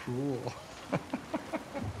fucking cruel.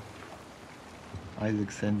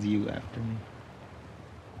 Isaac sends you after me.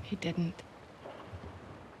 He didn't.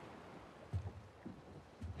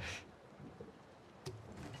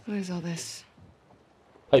 What is all this?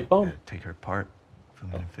 Pipe bomb? Yeah, take her apart,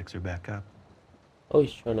 film it and fix her back up. Oh,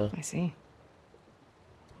 he's trying to. I see.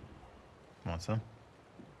 Want some?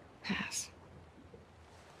 Pass.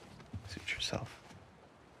 Suit yourself.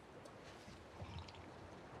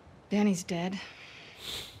 Danny's dead.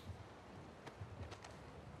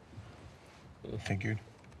 Figured.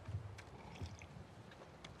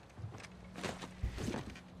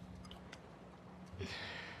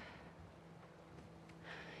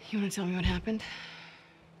 You want to tell me what happened?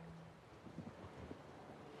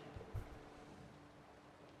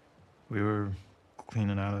 We were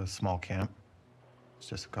cleaning out a small camp. It's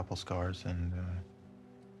just a couple scars, and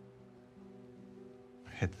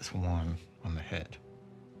I hit this one on the head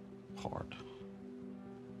hard.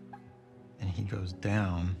 And he goes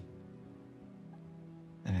down,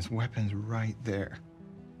 and his weapon's right there.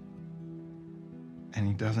 And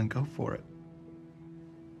he doesn't go for it.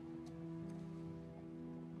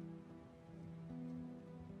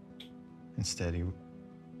 Instead, he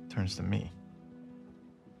turns to me.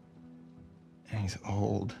 And he's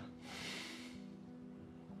old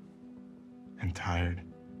and tired.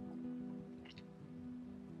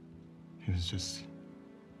 He was just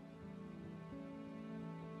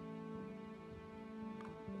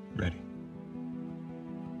ready.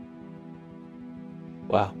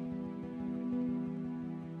 Wow.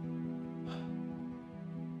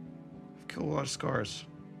 I've killed a lot of scars.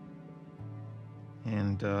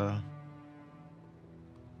 And,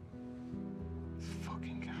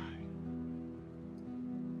 fucking guy.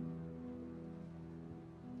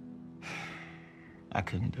 I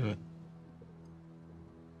couldn't do it.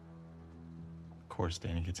 Of course,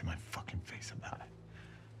 Danny gets in my fucking face about it.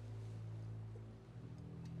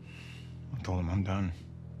 I told him I'm done.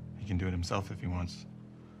 He can do it himself if he wants.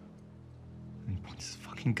 And he points his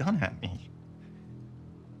fucking gun at me.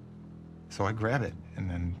 So I grab it, and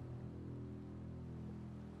then...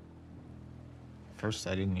 First,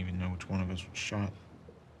 I didn't even know which one of us was shot.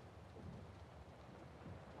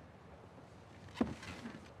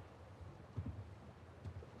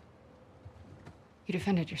 You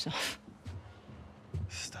defended yourself.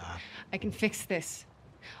 Stop. I can fix this.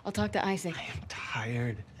 I'll talk to Isaac. I am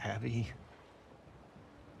tired, Abby.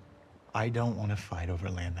 I don't want to fight over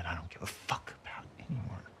land that I don't give a fuck about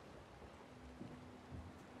anymore.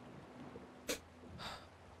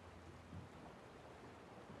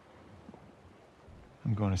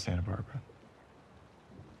 I'm going to Santa Barbara.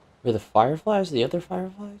 Were the Fireflies the other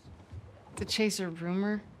Fireflies? To chase a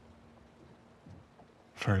rumor?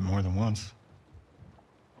 I've heard it more than once.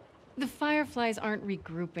 The Fireflies aren't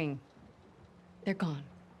regrouping. They're gone.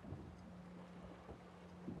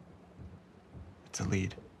 It's a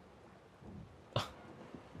lead. I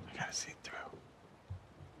gotta see it through.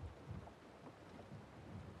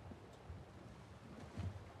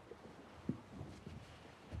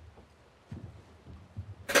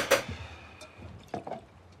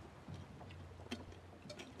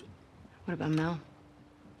 What about Mel?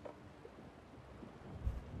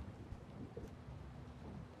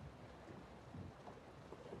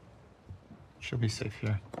 She'll be safe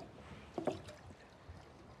here.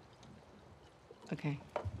 Okay.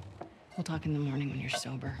 We'll talk in the morning when you're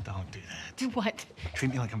sober. Don't do that. Do what?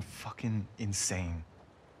 Treat me like I'm fucking insane.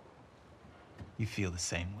 You feel the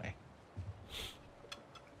same way.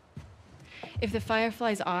 If the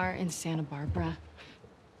Fireflies are in Santa Barbara,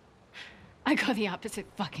 I go the opposite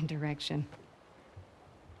fucking direction.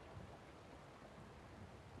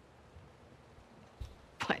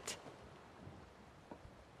 What?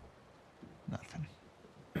 Nothing.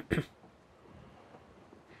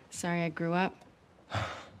 Sorry I grew up.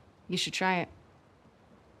 You should try it.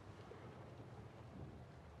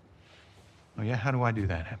 Oh yeah? How do I do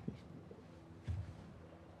that, Happy?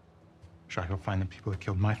 Should I go find the people that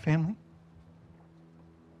killed my family?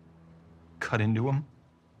 Cut into them?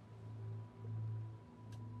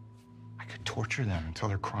 I could torture them until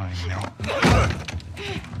they're crying, you know?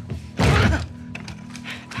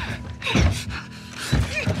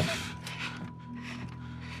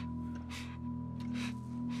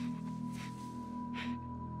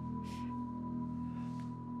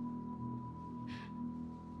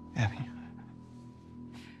 Abby.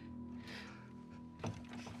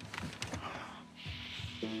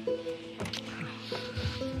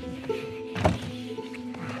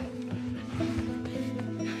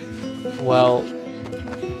 Well,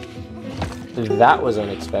 that was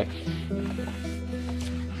unexpected.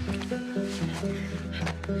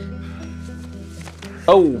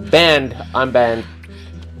 Oh, banned. I'm banned.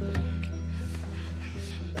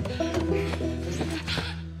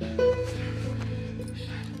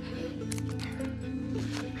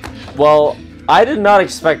 Well, I did not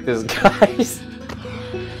expect this, guys.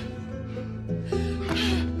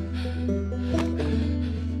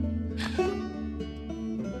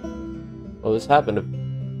 Well, this happened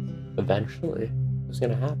eventually. It was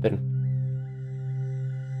gonna happen.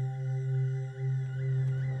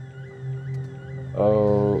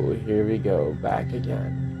 Oh, here we go, back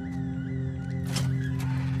again.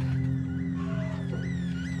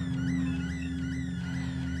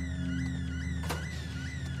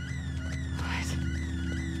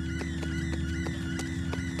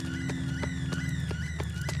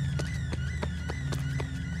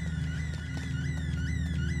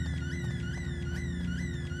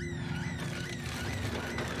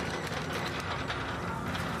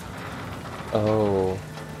 Oh.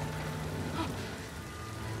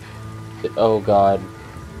 Oh God.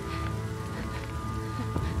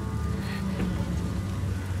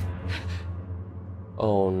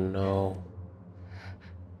 Oh no.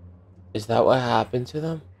 Is that what happened to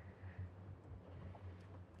them?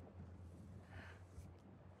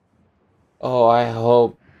 Oh, I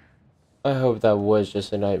hope that was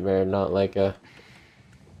just a nightmare, not like a...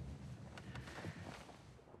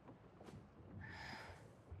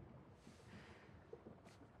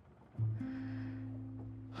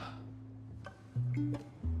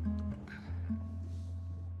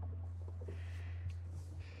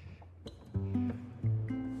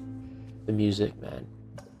 The music, man.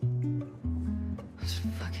 Those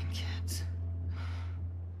fucking kids.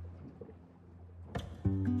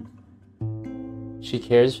 She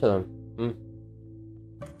cares for them.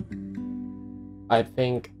 I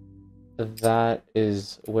think that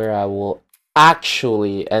is where I will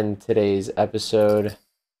actually end today's episode.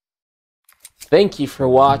 Thank you for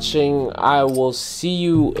watching. I will see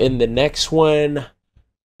you in the next one.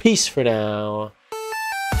 Peace for now.